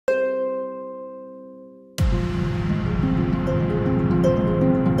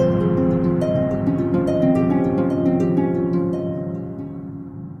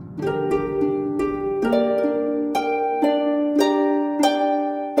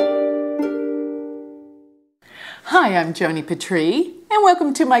Hi, I'm Joni Patry, and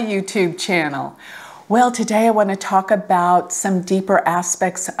welcome to my YouTube channel. Well, today I want to talk about some deeper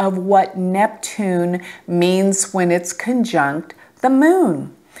aspects of what Neptune means when it's conjunct the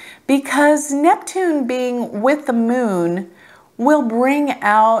moon. Because Neptune being with the moon will bring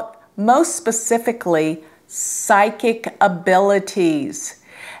out, most specifically, psychic abilities.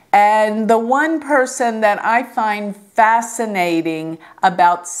 And the one person that I find fascinating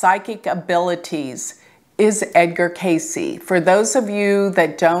about psychic abilities is Edgar Cayce. For those of you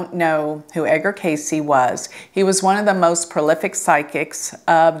that don't know who Edgar Cayce was, he was one of the most prolific psychics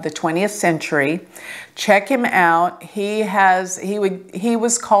of the 20th century. Check him out. He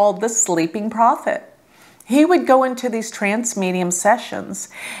was called the sleeping prophet. He would go into these trance medium sessions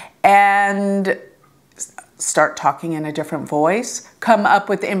and start talking in a different voice, come up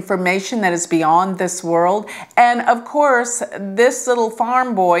with information that is beyond this world. And of course, this little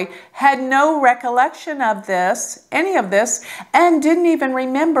farm boy had no recollection of this, any of this, and didn't even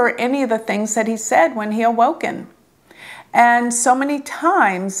remember any of the things that he said when he awoken. And so many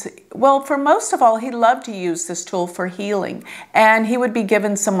times, well, for most of all, he loved to use this tool for healing. And he would be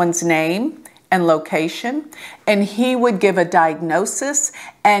given someone's name and location, and he would give a diagnosis,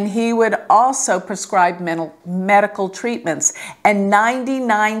 and he would also prescribe medical treatments. And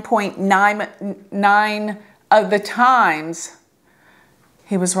 99.99 of the times,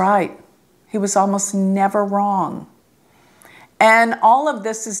 he was right. He was almost never wrong. And all of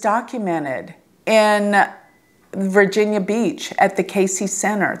this is documented in Virginia Beach at the Cayce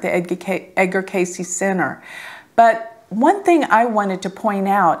Center, the Edgar Cayce Center. But one thing I wanted to point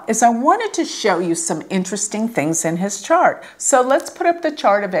out is I wanted to show you some interesting things in his chart. So let's put up the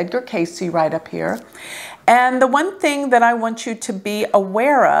chart of Edgar Cayce right up here. And the one thing that I want you to be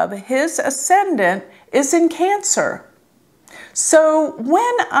aware of, his ascendant is in Cancer. So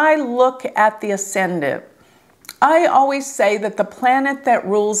when I look at the ascendant, I always say that the planet that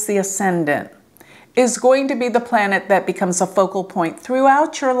rules the ascendant is going to be the planet that becomes a focal point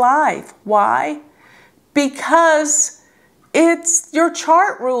throughout your life. Why? Because it's your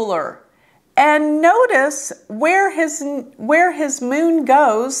chart ruler. And notice where his moon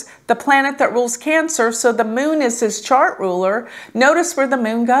goes, the planet that rules Cancer, so the moon is his chart ruler. Notice where the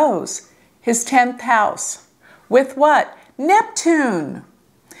moon goes, his 10th house. With what? Neptune.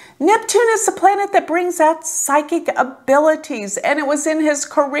 Neptune is the planet that brings out psychic abilities, and it was in his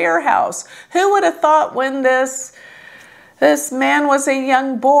career house. Who would have thought when this man was a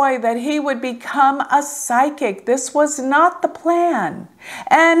young boy that he would become a psychic? This was not the plan.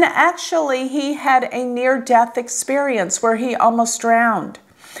 And actually, he had a near-death experience where he almost drowned.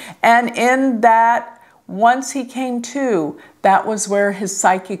 And in that, once he came to, that was where his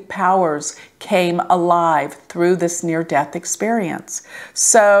psychic powers came alive through this near-death experience.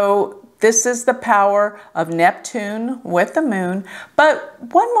 So this is the power of Neptune with the moon. But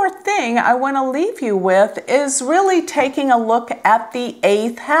one more thing I want to leave you with is really taking a look at the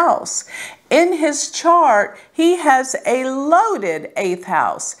 8th house. In his chart, he has a loaded 8th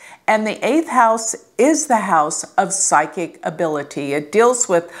house. And the 8th house is the house of psychic ability. It deals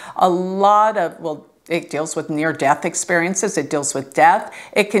with a lot of, well, it deals with near-death experiences. It deals with death.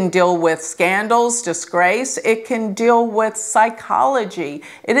 It can deal with scandals, disgrace. It can deal with psychology.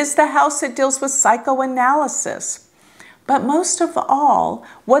 It is the house that deals with psychoanalysis. But most of all,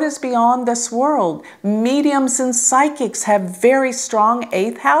 what is beyond this world? Mediums and psychics have very strong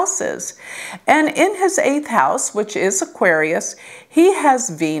 8th houses. And in his 8th house, which is Aquarius, he has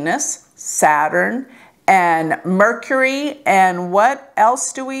Venus, Saturn, and Mercury. And what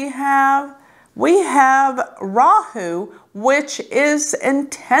else do we have? We have Rahu, which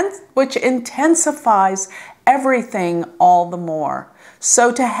intensifies everything all the more.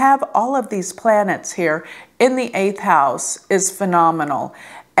 So to have all of these planets here in the 8th house is phenomenal.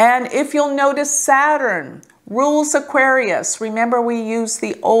 And if you'll notice, Saturn rules Aquarius. Remember, we use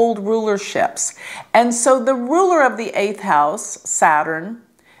the old rulerships. And so the ruler of the 8th house, Saturn,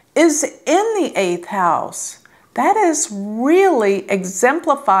 is in the 8th house. That is really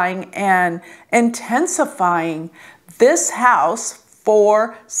exemplifying and intensifying this house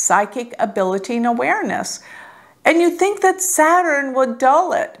for psychic ability and awareness. And you think that Saturn would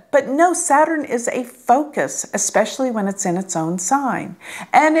dull it, but no, Saturn is a focus, especially when it's in its own sign.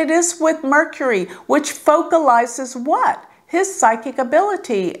 And it is with Mercury, which focalizes what? His psychic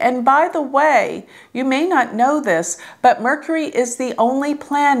ability. And by the way, you may not know this, but Mercury is the only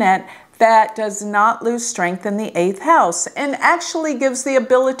planet that does not lose strength in the 8th house and actually gives the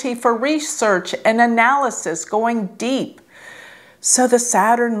ability for research and analysis going deep. So the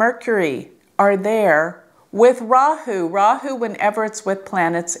Saturn Mercury are there With Rahu, whenever it's with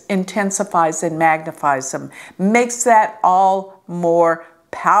planets, intensifies and magnifies them, makes that all more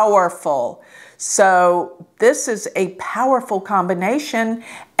powerful. So this is a powerful combination.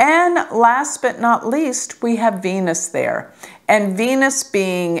 And last but not least, we have Venus there. And Venus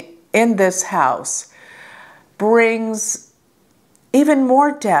being in this house brings even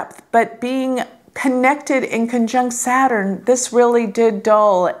more depth, but being connected in conjunct Saturn, this really did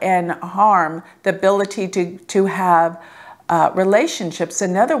dull and harm the ability to have relationships.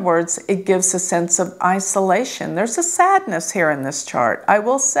 In other words, it gives a sense of isolation. There's a sadness here in this chart, I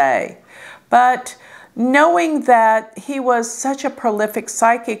will say. But knowing that he was such a prolific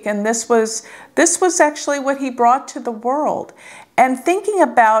psychic, and this was actually what he brought to the world. And thinking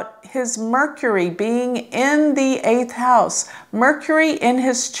about his Mercury being in the 8th house, Mercury in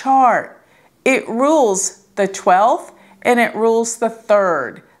his chart, it rules the 12th and it rules the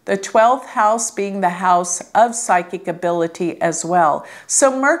 3rd. The 12th house being the house of psychic ability as well.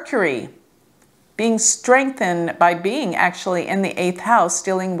 So Mercury being strengthened by being actually in the 8th house,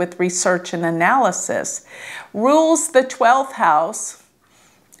 dealing with research and analysis, rules the 12th house,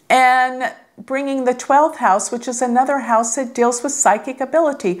 and bringing the 12th house, which is another house that deals with psychic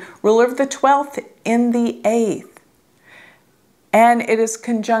ability, ruler of the 12th in the 8th. And it is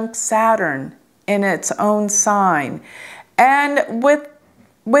conjunct Saturn in its own sign. And with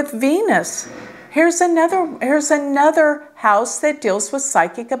Venus, here's another house that deals with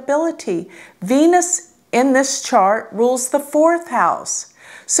psychic ability. Venus in this chart rules the 4th house.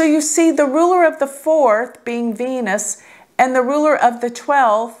 So you see the ruler of the 4th being Venus and the ruler of the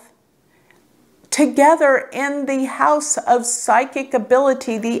 12th together in the house of psychic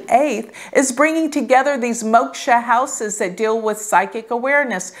ability, the 8th, is bringing together these moksha houses that deal with psychic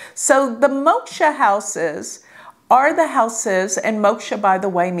awareness. So the moksha houses are the houses, and moksha, by the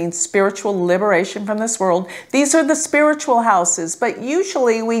way, means spiritual liberation from this world. These are the spiritual houses, but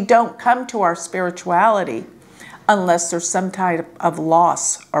usually we don't come to our spirituality unless there's some type of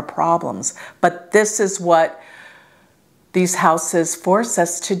loss or problems. But this is what these houses force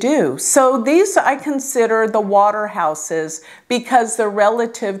us to do. So these I consider the water houses because they're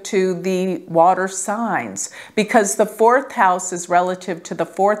relative to the water signs, because the 4th house is relative to the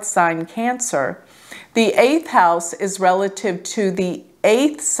 4th sign Cancer. The 8th house is relative to the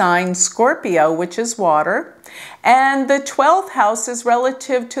 8th sign Scorpio, which is water. And the 12th house is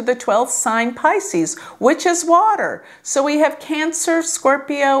relative to the 12th sign Pisces, which is water. So we have Cancer,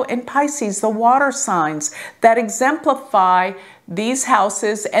 Scorpio, and Pisces, the water signs that exemplify these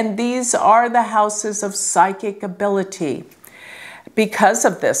houses, and these are the houses of psychic ability. Because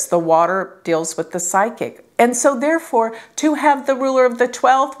of this, the water deals with the psychic. And so therefore, to have the ruler of the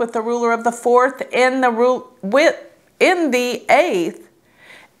 12th with the ruler of the 4th in the 8th,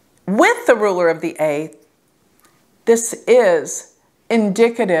 with the ruler of the 8th, this is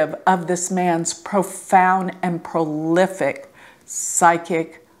indicative of this man's profound and prolific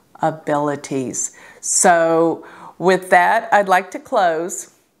psychic abilities. So with that, I'd like to close.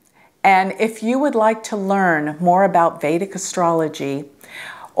 And if you would like to learn more about Vedic astrology,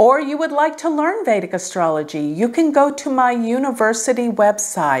 or you would like to learn Vedic astrology, you can go to my university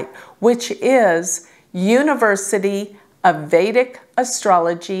website, which is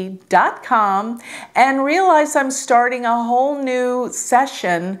universityofvedicastrology.com, and realize I'm starting a whole new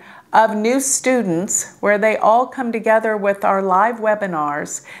session of new students where they all come together with our live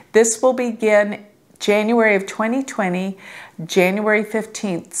webinars. This will begin January of 2020, January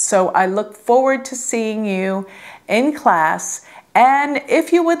 15th. So I look forward to seeing you in class. And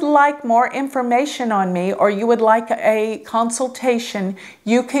if you would like more information on me, or you would like a consultation,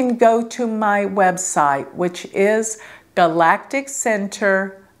 you can go to my website, which is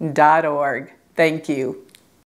galacticcenter.org. Thank you.